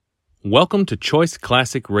Welcome to Choice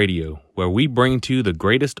Classic Radio, where we bring to you the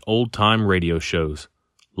greatest old-time radio shows.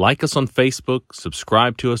 Like us on Facebook,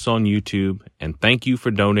 subscribe to us on YouTube, and thank you for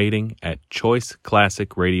donating at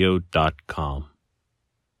choiceclassicradio.com.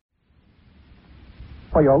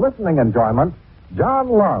 For your listening enjoyment, John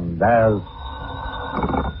Lund as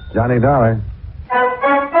Johnny Dollar.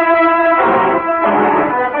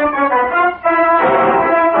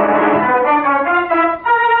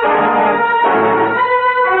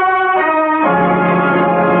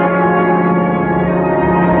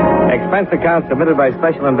 Expense account submitted by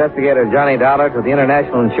Special Investigator Johnny Dollar to the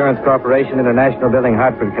International Insurance Corporation, International Building,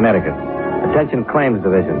 Hartford, Connecticut. Attention Claims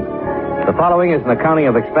Division. The following is an accounting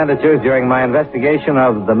of expenditures during my investigation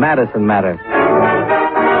of the Madison matter.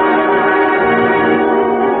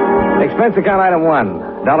 Expense account item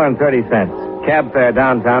 1, $1.30. Cab fare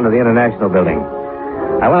downtown to the International Building.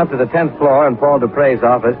 I went up to the 10th floor in Paul Dupre's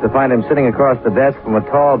office to find him sitting across the desk from a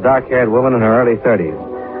tall, dark-haired woman in her early 30s.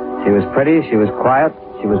 She was pretty, she was quiet,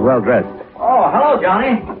 she was well-dressed. Oh, hello,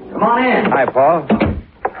 Johnny. Come on in. Hi, Paul.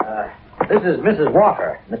 This is Mrs.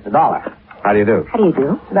 Walker, Mr. Dollar. How do you do? How do you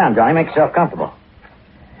do? Sit down, Johnny. Make yourself comfortable.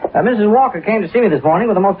 Mrs. Walker came to see me this morning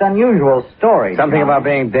with a most unusual story. Something Johnny. about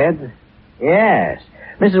being dead? Yes.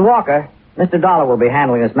 Mrs. Walker, Mr. Dollar will be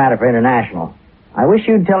handling this matter for International. I wish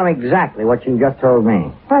you'd tell him exactly what you just told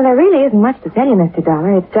me. Well, there really isn't much to tell you, Mr.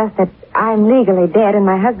 Dollar. It's just that I'm legally dead and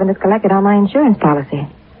my husband has collected on my insurance policy.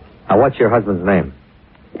 Now, what's your husband's name?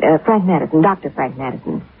 Frank Madison, Dr. Frank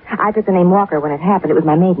Madison. I took the name Walker when it happened. It was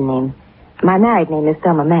my maiden name. My married name is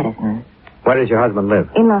Thelma Madison. Where does your husband live?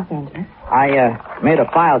 In Los Angeles. I made a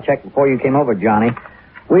file check before you came over, Johnny.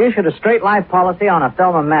 We issued a straight life policy on a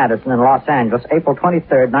Thelma Madison in Los Angeles, April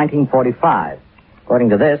 23rd, 1945. According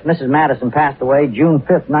to this, Mrs. Madison passed away June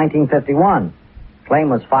 5th, 1951. Claim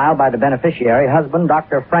was filed by the beneficiary, husband,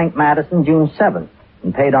 Dr. Frank Madison, June 7th,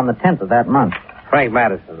 and paid on the 10th of that month. Frank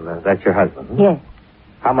Madison. That's your husband? Hmm? Yes.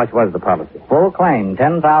 How much was the policy? Full claim,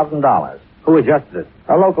 $10,000. Who adjusted it?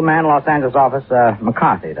 A local man, Los Angeles office,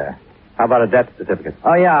 McCarthy there. How about a death certificate?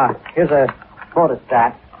 Oh, yeah. Here's a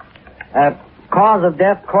photostat. Cause of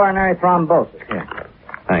death, coronary thrombosis. Here.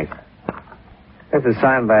 Thanks. This is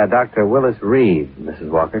signed by a Dr. Willis Reed,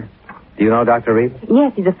 Mrs. Walker. Do you know Dr. Reed?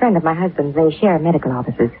 Yes, he's a friend of my husband's. They share medical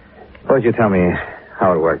offices. Suppose you tell me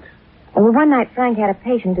how it worked. Well, one night Frank had a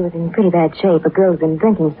patient who was in pretty bad shape. A girl had been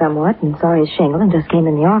drinking somewhat and saw his shingle and just came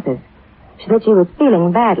in the office. She said she was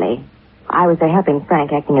feeling badly. I was there helping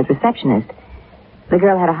Frank, acting as receptionist. The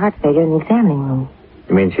girl had a heart failure in the examining room.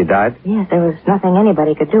 You mean she died? Yes, there was nothing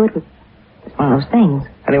anybody could do. It was one of those things.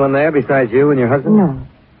 Anyone there besides you and your husband? No.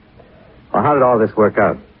 Well, how did all this work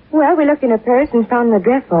out? Well, we looked in her purse and found an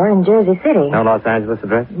address for her in Jersey City. No Los Angeles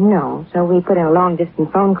address? No, so we put in a long-distance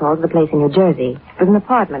phone call to the place in New Jersey. It was an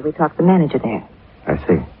apartment. We talked to the manager there. I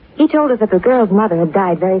see. He told us that the girl's mother had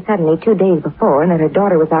died very suddenly 2 days before and that her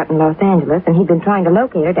daughter was out in Los Angeles and he'd been trying to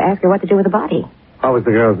locate her to ask her what to do with the body. What was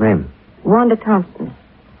the girl's name? Wanda Thompson.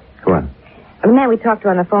 Go on. The man we talked to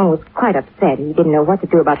on the phone was quite upset. He didn't know what to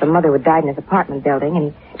do about the mother who had died in his apartment building,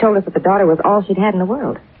 and he told us that the daughter was all she'd had in the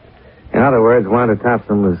world. In other words, Wanda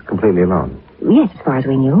Thompson was completely alone. Yes, as far as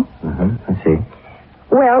we knew. I see.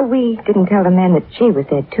 Well, we didn't tell the man that she was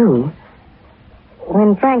dead, too.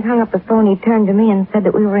 When Frank hung up the phone, he turned to me and said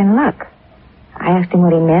that we were in luck. I asked him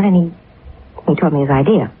what he meant, and he told me his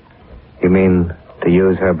idea. You mean to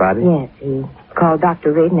use her body? Yes, he called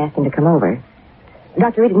Dr. Reed and asked him to come over.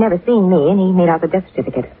 Dr. Reed had never seen me, and he made out the death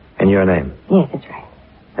certificate. In your name? Yes, that's right.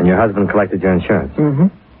 And your husband collected your insurance? Mm-hmm.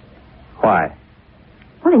 Why?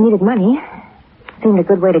 Well, he needed money. Seemed a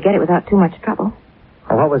good way to get it without too much trouble.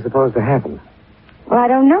 Well, what was supposed to happen? Well, I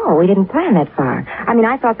don't know. We didn't plan that far. I mean,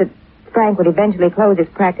 I thought that Frank would eventually close his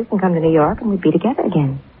practice and come to New York, and we'd be together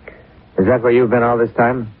again. Is that where you've been all this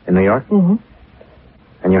time? In New York? Mm-hmm.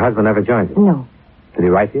 And your husband never joined you? No. Did he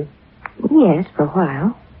write you? Yes, for a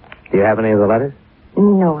while. Do you have any of the letters?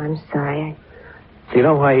 No, I'm sorry. Do you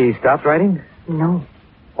know why he stopped writing? No.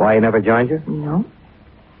 Why he never joined you? No.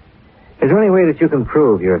 Is there any way that you can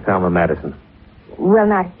prove you're Thelma Madison? Well,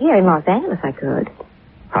 not here in Los Angeles, I could.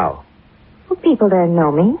 How? Well, people there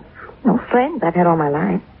know me. No friends I've had all my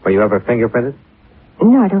life. Were you ever fingerprinted?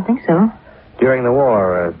 No, I don't think so. During the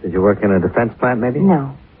war, did you work in a defense plant, maybe?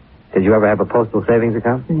 No. Did you ever have a postal savings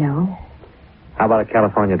account? No. How about a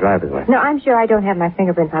California driver's license? No, I'm sure I don't have my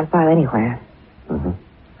fingerprints on file anywhere. Mm-hmm.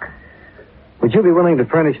 Would you be willing to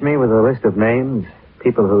furnish me with a list of names,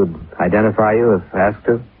 people who'd identify you if asked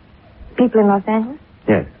to? People in Los Angeles?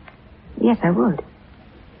 Yes. Yes, I would.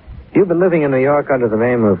 You've been living in New York under the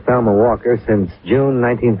name of Thelma Walker since June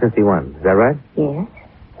 1951. Is that right? Yes.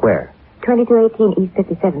 Where? 2218 East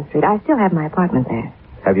 57th Street. I still have my apartment there.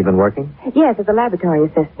 Have you been working? Yes, as a laboratory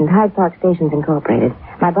assistant, Hyde Park Stations Incorporated.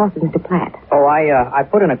 My boss is Mr. Platt. Oh, I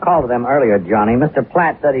put in a call to them earlier, Johnny. Mr.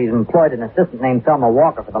 Platt said he's employed an assistant named Thelma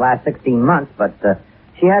Walker for the last 16 months, but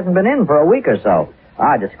she hasn't been in for a week or so.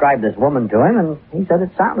 I described this woman to him, and he said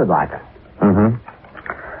it sounded like her. Mm-hmm.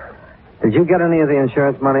 Did you get any of the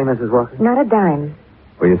insurance money, Mrs. Walker? Not a dime.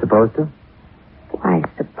 Were you supposed to? I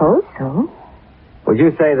suppose so. Would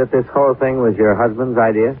you say that this whole thing was your husband's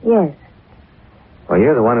idea? Yes. Well,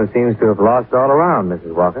 you're the one who seems to have lost all around,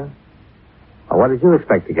 Mrs. Walker. Well, what did you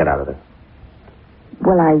expect to get out of it?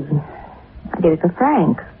 Well, I did it for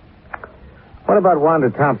Frank. What about Wanda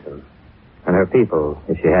Thompson and her people,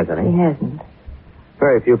 if she has any? She hasn't.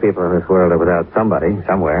 Very few people in this world are without somebody,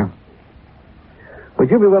 somewhere. Would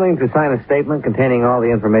you be willing to sign a statement containing all the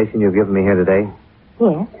information you've given me here today?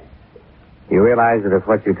 Yes. You realize that if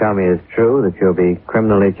what you tell me is true, that you'll be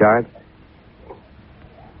criminally charged?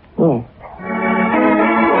 Yes.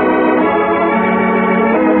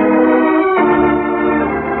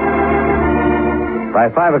 By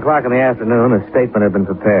 5 o'clock in the afternoon, a statement had been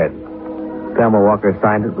prepared. Thelma Walker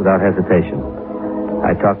signed it without hesitation.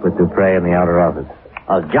 I talked with Dupre in the outer office.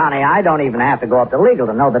 Oh, Johnny, I don't even have to go up to legal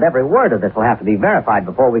to know that every word of this will have to be verified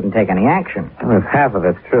before we can take any action. Well, if half of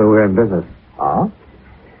it's true, we're in business. Oh?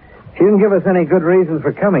 She didn't give us any good reason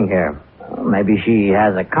for coming here. Well, maybe she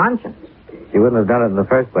has a conscience. She wouldn't have done it in the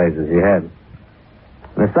first place if she had.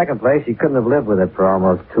 In the second place, she couldn't have lived with it for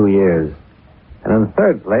almost 2 years. And in the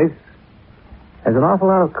third place, there's an awful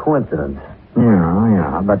lot of coincidence.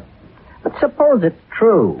 Yeah, but suppose it's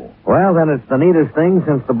true. Well, then it's the neatest thing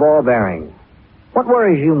since the ball bearing. What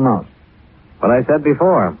worries you most? What I said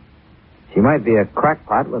before. She might be a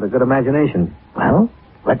crackpot with a good imagination. Well,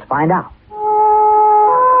 let's find out.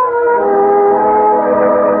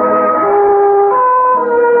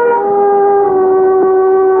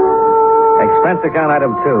 Expense account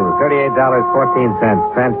item 2,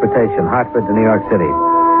 $38.14, transportation, Hartford to New York City.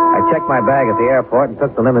 I checked my bag at the airport and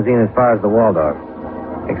took the limousine as far as the Waldorf.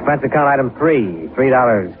 Expense account item 3,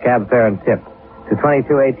 $3, cab fare and tip, to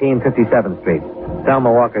 2218 57th Street,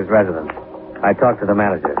 Thelma Walker's residence. I talked to the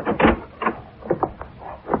manager.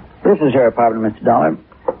 This is her apartment, Mr. Dollar.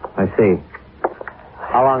 I see.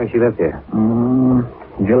 How long has she lived here?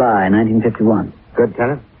 July 1951. Good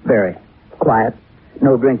tenant? Very. Quiet.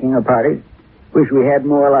 No drinking or parties. Wish we had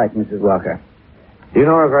more like Mrs. Walker. Do you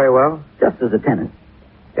know her very well? Just as a tenant.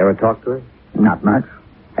 You ever talked to her? Not much.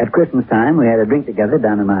 At Christmas time, we had a drink together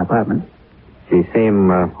down in my apartment. She seem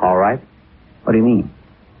all right? What do you mean?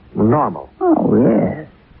 Normal. Oh, yes.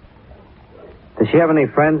 Does she have any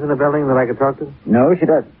friends in the building that I could talk to? No, she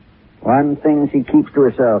doesn't. One thing she keeps to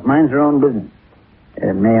herself. Minds her own business.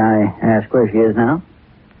 May I ask where she is now?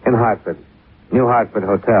 In Hartford. New Hartford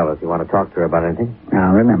Hotel, if you want to talk to her about anything.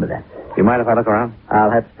 I'll remember that. Do you mind if I look around?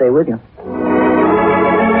 I'll have to stay with you.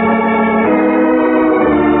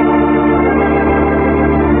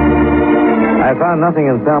 I found nothing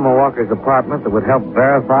in Thelma Walker's apartment that would help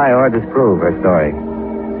verify or disprove her story.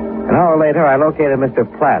 An hour later, I located Mr.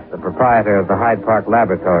 Platt, the proprietor of the Hyde Park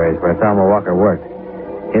Laboratories where Thelma Walker worked.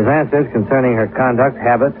 His answers concerning her conduct,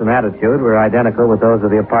 habits, and attitude were identical with those of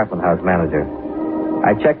the apartment house manager.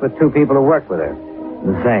 I checked with 2 people who worked with her.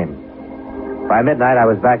 The same. By midnight, I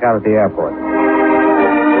was back out at the airport.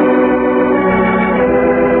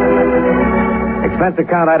 Expense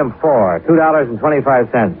account item 4,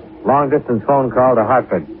 $2.25. Long-distance phone call to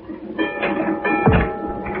Hartford.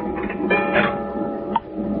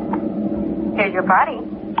 Here's your party.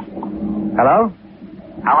 Hello?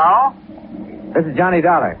 Hello? This is Johnny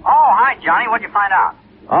Dollar. Oh, hi, Johnny. What'd you find out?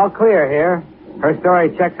 All clear here. Her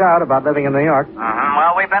story checks out about living in New York.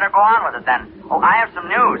 Well, we better go on with it then. Oh, I have some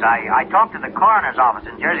news. I talked to the coroner's office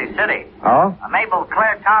in Jersey City. Oh? Mabel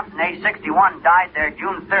Claire Thompson, age 61, died there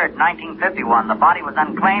June 3rd, 1951. The body was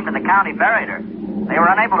unclaimed and the county buried her. They were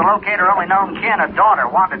unable to locate her only known kin, a daughter,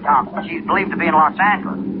 Wanda Thompson. She's believed to be in Los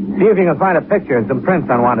Angeles. See if you can find a picture and some prints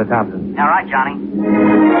on Wanda Thompson. All right, Johnny.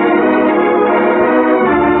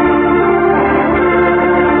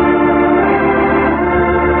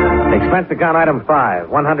 Expense account item 5,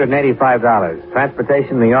 $185.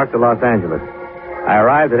 Transportation, New York to Los Angeles. I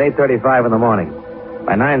arrived at 8:35 in the morning.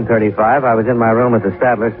 By 9:35, I was in my room at the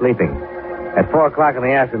Stadler sleeping. At 4 o'clock in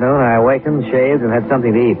the afternoon, I awakened, shaved, and had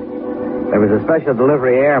something to eat. There was a special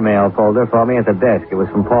delivery airmail folder for me at the desk. It was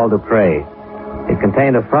from Paul Dupre. It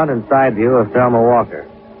contained a front and side view of Thelma Walker,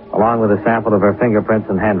 along with a sample of her fingerprints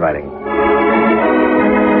and handwriting.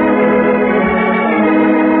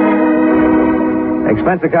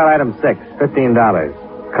 Expense account item 6, $15.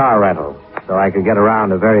 Car rental, so I could get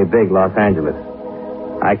around a very big Los Angeles.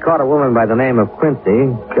 I caught a woman by the name of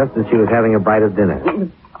Quincy just as she was having a bite of dinner.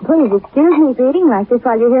 Please excuse me for eating like this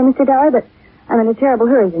while you're here, Mr. Dollar, but I'm in a terrible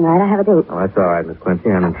hurry tonight. I have a date. Oh, that's all right, Miss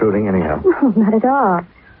Quincy. I'm intruding anyhow. No, not at all.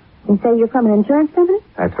 You say you're from an insurance company?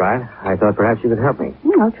 That's right. I thought perhaps you could help me.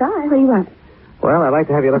 I'll try. What do you want? Well, I'd like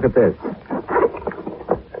to have you look at this.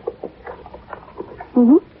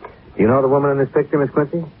 Mm-hmm. Do you know the woman in this picture, Miss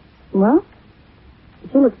Quincy? Well,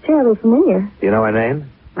 she looks terribly familiar. Do you know her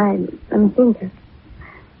name? I'm thinking.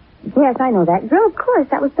 Yes, I know that girl. Of course,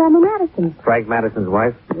 that was Thelma Madison. Frank Madison's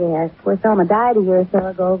wife? Yes, poor Thelma died a year or so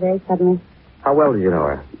ago, very suddenly. How well did you know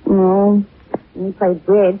her? No, we played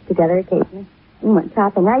bridge together occasionally. We went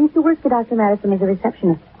shopping. I used to work for Dr. Madison as a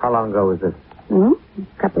receptionist. How long ago was this? A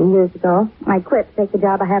couple of years ago. I quit to take the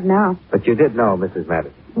job I have now. But you did know Mrs.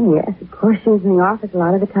 Madison? Yes, of course. She was in the office a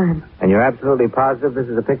lot of the time. And you're absolutely positive this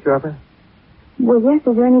is a picture of her? Well, yes.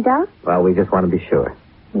 Is there any doubt? Well, we just want to be sure.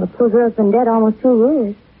 Well, the poor girl's been dead almost 2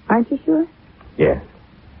 years. Aren't you sure? Yes.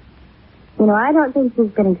 You know, I don't think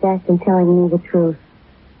she's been exact in telling me the truth.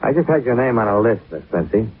 I just had your name on a list, Miss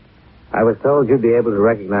Quincy. I was told you'd be able to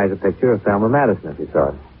recognize a picture of Thelma Madison if you saw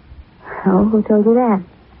it. Oh, who told you that?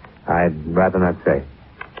 I'd rather not say.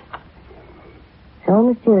 So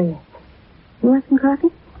mysterious. You want some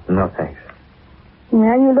coffee? No, thanks.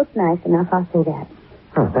 Well, you look nice enough, I'll say that.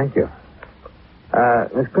 Oh, thank you.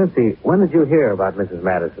 Miss Quincy, when did you hear about Mrs.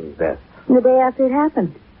 Madison's death? The day after it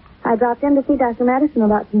happened. I dropped in to see Dr. Madison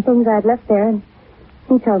about some things I'd left there, and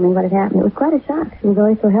he told me what had happened. It was quite a shock. She was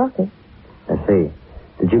always so healthy. I see.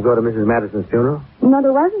 Did you go to Mrs. Madison's funeral? No,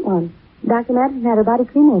 there wasn't one. Dr. Madison had her body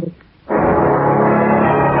cremated.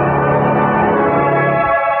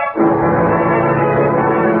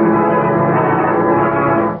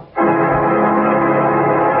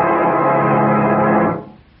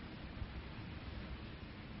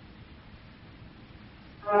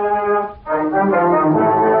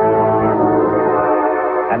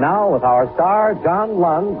 And now, with our star, John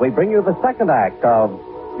Lund, we bring you the second act of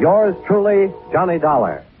Yours Truly, Johnny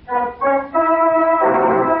Dollar.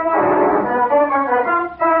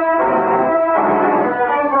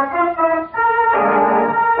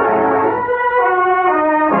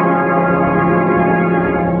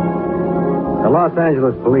 The Los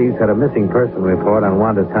Angeles police had a missing person report on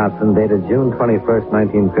Wanda Thompson dated June 21st,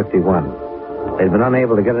 1951. They'd been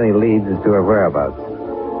unable to get any leads as to her whereabouts.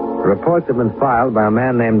 The reports had been filed by a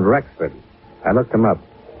man named Rexford. I looked him up.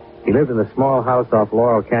 He lived in a small house off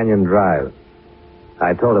Laurel Canyon Drive.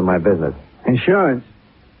 I told him my business. Insurance?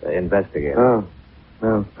 Investigator. Oh.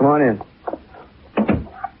 Well, come on in.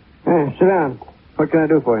 Hey, sit down. What can I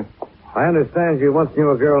do for you? I understand you once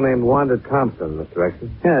knew a girl named Wanda Thompson, Mr.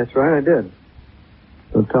 Rexford. Yeah, that's right, I did.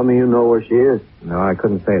 Don't tell me you know where she is. No, I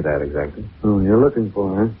couldn't say that exactly. Oh, you're looking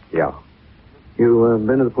for her, huh? Yeah. You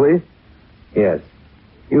been to the police? Yes.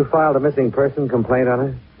 You filed a missing person complaint on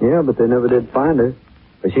her? Yeah, but they never did find her.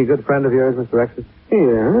 Was she a good friend of yours, Mr. Rexford?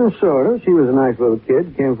 Yeah, sort of. She was a nice little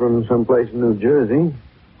kid. Came from someplace in New Jersey.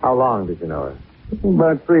 How long did you know her?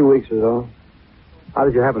 About 3 weeks or so. How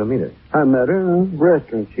did you happen to meet her? I met her in a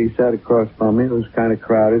restaurant. She sat across from me. It was kind of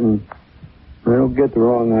crowded, and I don't get the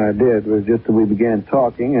wrong idea. It was just that we began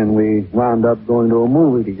talking, and we wound up going to a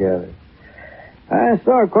movie together. I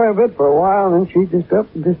saw her quite a bit for a while, and then she just up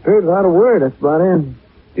and disappeared without a word. That's about it.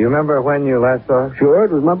 Do you remember when you last saw her? Sure,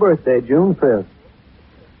 it was my birthday, June 5th.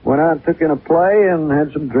 Went out and took in a play and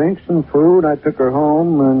had some drinks and food. I took her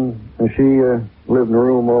home, and she lived in a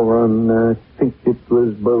room over on, I think it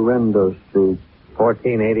was Berendo Street.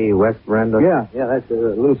 1480 West Berendo? Yeah, that's a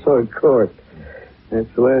little sword court. That's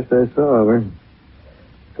the last I saw of her.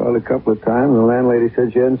 Called a couple of times. The landlady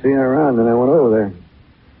said she hadn't seen her around, and I went over there.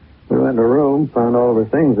 We went in her room, found all of her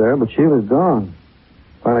things there, but she was gone.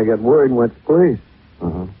 Finally got word and went to the police.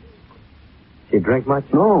 Uh-huh. She drink much?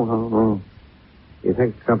 No. You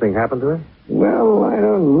think something happened to her? Well, I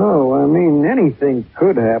don't know. I mean, anything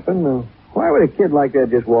could happen. Why would a kid like that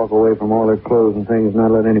just walk away from all her clothes and things and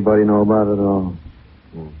not let anybody know about it at all?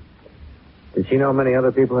 Did she know many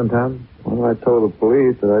other people in town? Well, I told the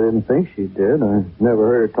police that I didn't think she did. I never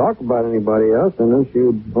heard her talk about anybody else. I knew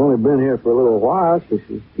she'd only been here for a little while, so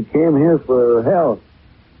she came here for health.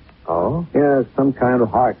 Oh? Yeah, some kind of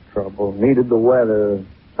heart trouble. Needed the weather,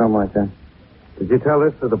 something like that. Did you tell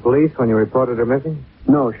this to the police when you reported her missing?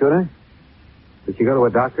 No, should I? Did she go to a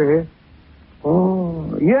doctor here?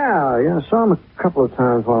 Oh, yeah. I saw him a couple of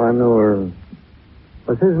times while I knew her.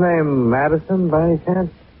 Was his name Madison by any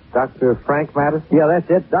chance? Dr. Frank Madison? Yeah, that's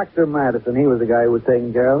it. Dr. Madison. He was the guy who was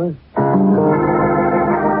taking care of her.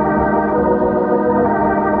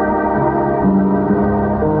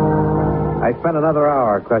 I spent another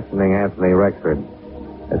hour questioning Anthony Rexford.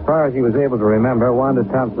 As far as he was able to remember, Wanda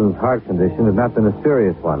Thompson's heart condition had not been a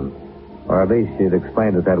serious one. Or at least she'd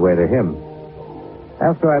explained it that way to him.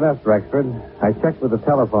 After I left Rexford, I checked with the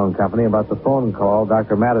telephone company about the phone call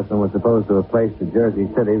Dr. Madison was supposed to have placed to Jersey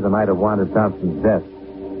City the night of Wanda Thompson's death.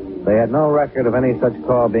 They had no record of any such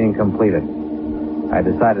call being completed. I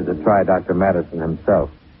decided to try Dr. Madison himself.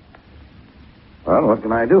 Well, what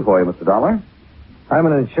can I do for you, Mr. Dollar? I'm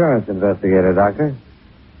an insurance investigator, Doctor.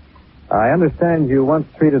 I understand you once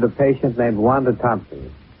treated a patient named Wanda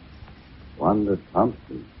Thompson. Wanda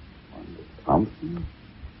Thompson? Wanda Thompson?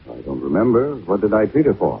 I don't remember. What did I treat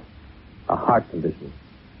her for? A heart condition.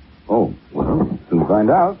 Oh, well, soon find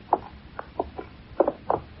out.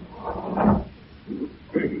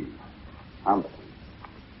 Thompson.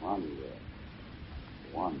 Wanda.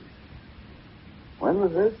 When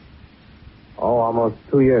was this? Oh, almost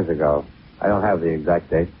 2 years ago. I don't have the exact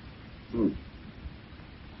date.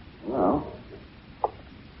 Well, I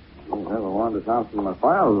don't have a Wanda Thompson in my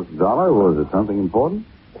file, Mr. Dollar. Was it something important?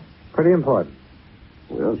 Pretty important.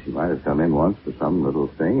 Well, she might have come in once for some little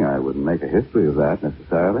thing. I wouldn't make a history of that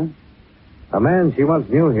necessarily. A man she once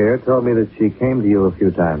knew here told me that she came to you a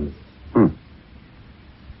few times. Could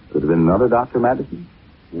have been another Dr. Madison?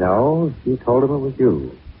 No, she told him it was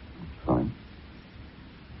you. Fine.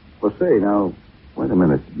 Well, say, now, wait a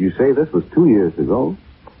minute. You say this was 2 years ago?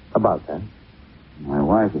 About that. My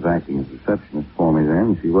wife was acting as receptionist for me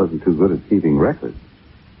then. She wasn't too good at keeping records.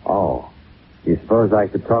 Oh. You suppose I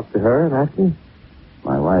could talk to her and ask her?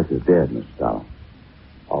 My wife is dead, Mr. Dollar.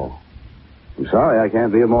 Oh. I'm sorry I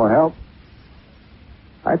can't be of more help.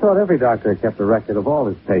 I thought every doctor kept a record of all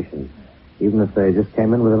his patients, even if they just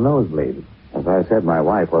came in with a nosebleed. As I said, my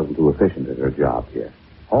wife wasn't too efficient at her job here.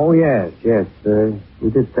 Oh, yes. You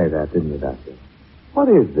did say that, didn't you, Doctor? What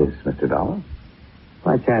is this, Mr. Dollar?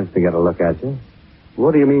 My chance to get a look at you.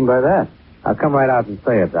 What do you mean by that? I'll come right out and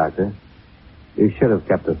say it, Doctor. You should have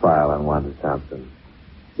kept a file on Wanda Thompson.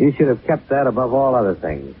 You should have kept that above all other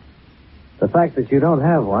things. The fact that you don't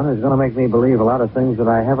have one is going to make me believe a lot of things that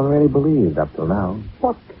I haven't really believed up till now.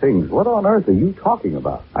 What things? What on earth are you talking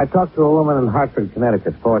about? I talked to a woman in Hartford,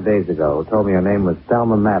 Connecticut 4 days ago who told me her name was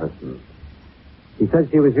Thelma Madison. She said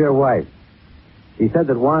she was your wife. She said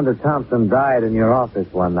that Wanda Thompson died in your office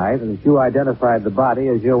one night and that you identified the body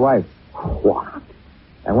as your wife. What?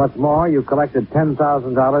 And what's more, you collected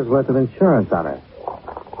 $10,000 worth of insurance on her.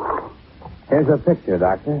 Here's a picture,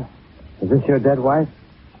 Doctor. Is this your dead wife?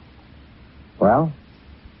 Well?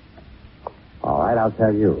 All right, I'll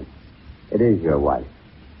tell you. It is your wife.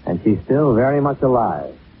 And she's still very much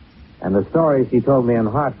alive. And the story she told me in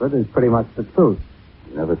Hartford is pretty much the truth.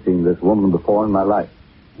 Never seen this woman before in my life.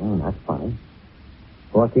 That's funny.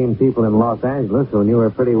 14 people in Los Angeles who knew her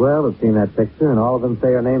pretty well have seen that picture, and all of them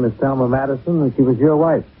say her name is Thelma Madison and she was your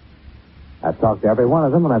wife. I've talked to every one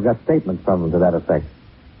of them, and I've got statements from them to that effect.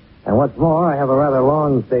 And what's more, I have a rather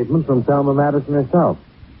long statement from Thelma Madison herself.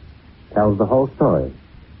 Tells the whole story. Would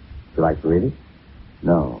you like to read it?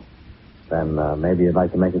 No. Then maybe you'd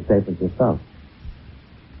like to make a statement yourself.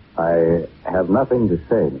 I have nothing to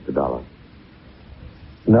say, Mr. Dollar.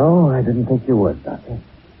 No, I didn't think you would, Doctor.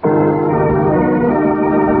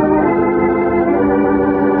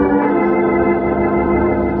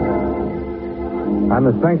 On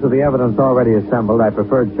the strength of the evidence already assembled, I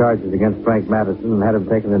preferred charges against Frank Madison and had him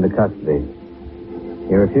taken into custody.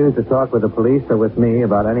 He refused to talk with the police or with me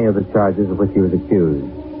about any of the charges of which he was accused.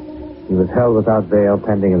 He was held without bail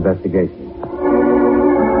pending investigation.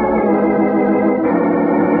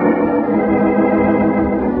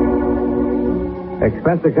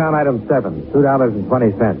 Expense account item 7,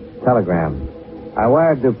 $2.20. Telegram. I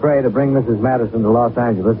wired Dupre to bring Mrs. Madison to Los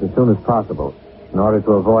Angeles as soon as possible in order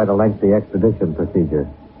to avoid a lengthy extradition procedure.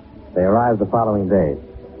 They arrived the following day.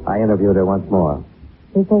 I interviewed her once more.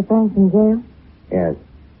 You say Frank's in jail? Yes.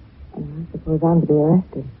 I suppose I'm to be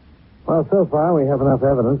arrested. Well, so far we have enough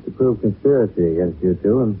evidence to prove conspiracy against you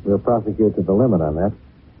two, and we'll prosecute to the limit on that.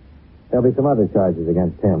 There'll be some other charges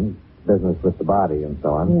against him, business with the body and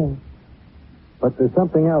so on. Yes. But there's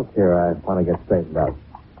something else here I want to get straightened out.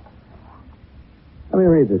 Let me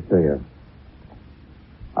read this to you.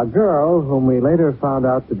 A girl whom we later found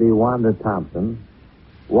out to be Wanda Thompson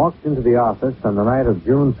walked into the office on the night of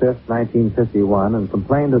June 5th, 1951, and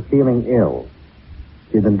complained of feeling ill.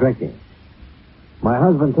 She'd been drinking. My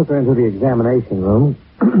husband took her into the examination room,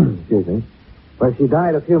 excuse me, where she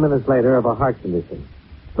died a few minutes later of a heart condition.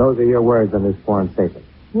 Those are your words on this sworn statement.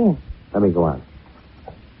 Yes. Let me go on.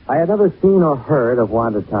 I had never seen or heard of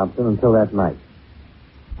Wanda Thompson until that night.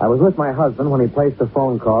 I was with my husband when he placed a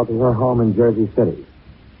phone call to her home in Jersey City.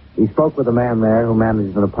 He spoke with a man there who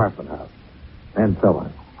managed an apartment house, and so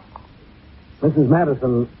on. Mrs.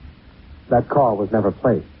 Madison, that call was never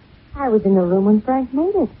placed. I was in the room when Frank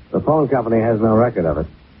made it. The phone company has no record of it.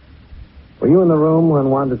 Were you in the room when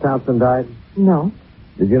Wanda Thompson died? No.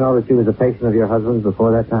 Did you know that she was a patient of your husband's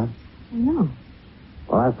before that time? No.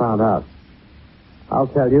 Well, I found out. I'll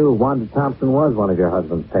tell you, Wanda Thompson was one of your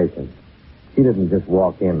husband's patients. She didn't just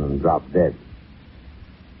walk in and drop dead.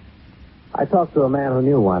 I talked to a man who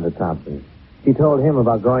knew Wanda Thompson. He told him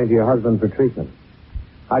about going to your husband for treatment.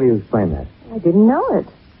 How do you explain that? I didn't know it.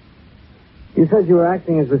 You said you were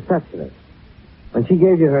acting as receptionist. When she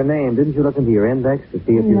gave you her name, didn't you look into your index to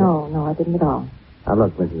see if you... No, I didn't at all. Now,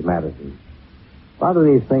 look, Mrs. Madison. A lot of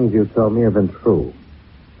these things you told me have been true,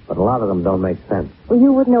 but a lot of them don't make sense. Well,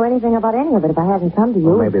 you wouldn't know anything about any of it if I hadn't come to you.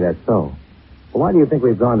 Well, maybe that's so. But why do you think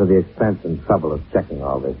we've gone to the expense and trouble of checking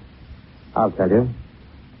all this? I'll tell you.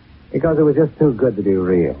 Because it was just too good to be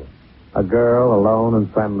real. A girl alone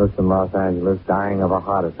and friendless in Los Angeles dying of a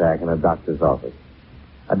heart attack in a doctor's office.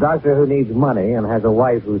 A doctor who needs money and has a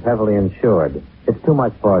wife who's heavily insured. It's too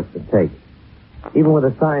much for us to take. Even with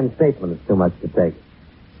a signed statement, it's too much to take.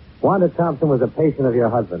 Wanda Thompson was a patient of your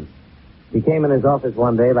husband. He came in his office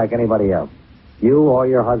one day like anybody else. You or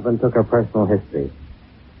your husband took her personal history.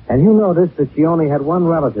 And you noticed that she only had one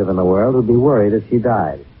relative in the world who'd be worried if she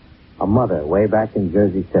died. A mother way back in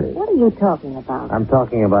Jersey City. What are you talking about? I'm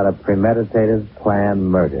talking about a premeditated, planned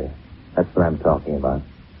murder. That's what I'm talking about.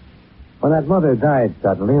 When that mother died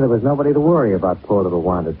suddenly, there was nobody to worry about poor little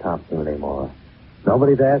Wanda Thompson anymore.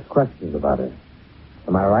 Nobody to ask questions about her.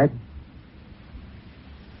 Am I right?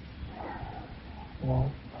 Yes,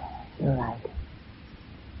 you're right.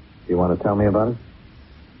 Do you want to tell me about it?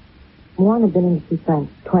 Juan had been in to see Frank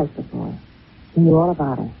twice before. He knew all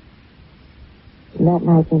about her. And that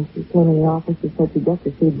night when she came in the office, she said she'd just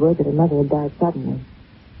received word that her mother had died suddenly.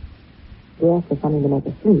 She asked for something to make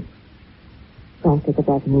her sleep. Frank took her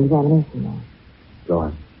back in the examination room. Go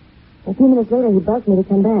on. A few minutes later, he buzzed me to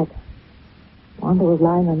come back. Wanda was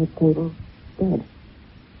lying on the table, dead.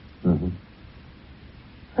 Mm-hmm.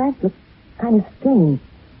 Frank looked kind of strange.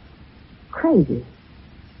 Crazy.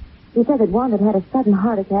 He said that Wanda had had a sudden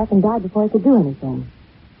heart attack and died before he could do anything.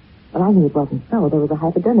 Well, I knew it wasn't so. There was a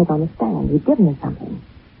hypodermic on the stand. He'd given her something.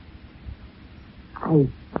 I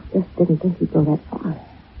just didn't think he'd go that far.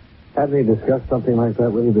 Hadn't he discussed something like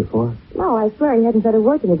that with you before? No, I swear he hadn't said a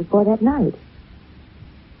word to me before that night.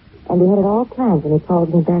 And he had it all planned when he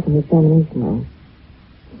called me back in the examination room.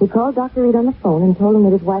 He called Dr. Reed on the phone and told him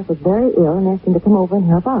that his wife was very ill and asked him to come over and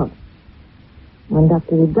help out. When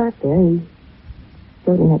Dr. Reed got there, he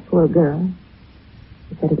showed him that poor girl.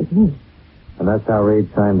 He said it was me. And that's how Reed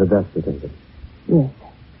signed the death certificate? Yes.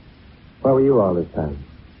 Where were you all this time?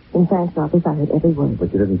 In Frank's office, I heard every word.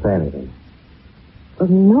 But you didn't say anything? Well,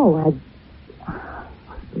 no, I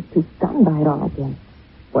was too stunned by it all, I guess.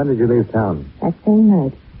 When did you leave town? That same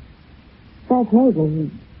night. Frank made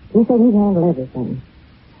me. He said he'd handle everything.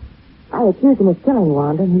 I accused him of killing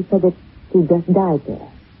Wanda, and he said that she just died there.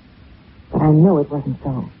 But I know it wasn't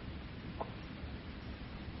so.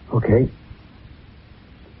 Okay.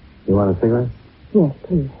 You want a cigarette? Yes,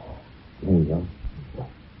 please. Here you go.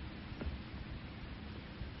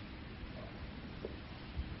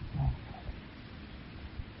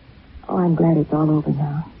 Oh, I'm glad it's all over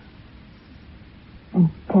now. I'm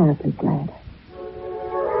terribly glad.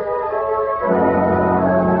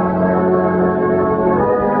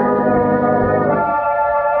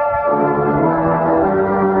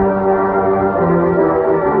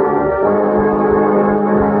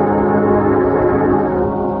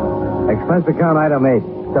 Expense account item 8,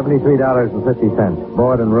 $73.50.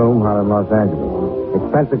 Board and room out in Los Angeles.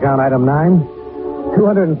 Expense account item 9,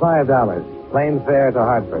 $205. Plane fare to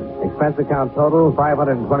Hartford. Expense account total,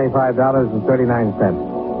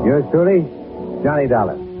 $525.39. Yours truly, Johnny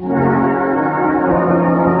Dollar.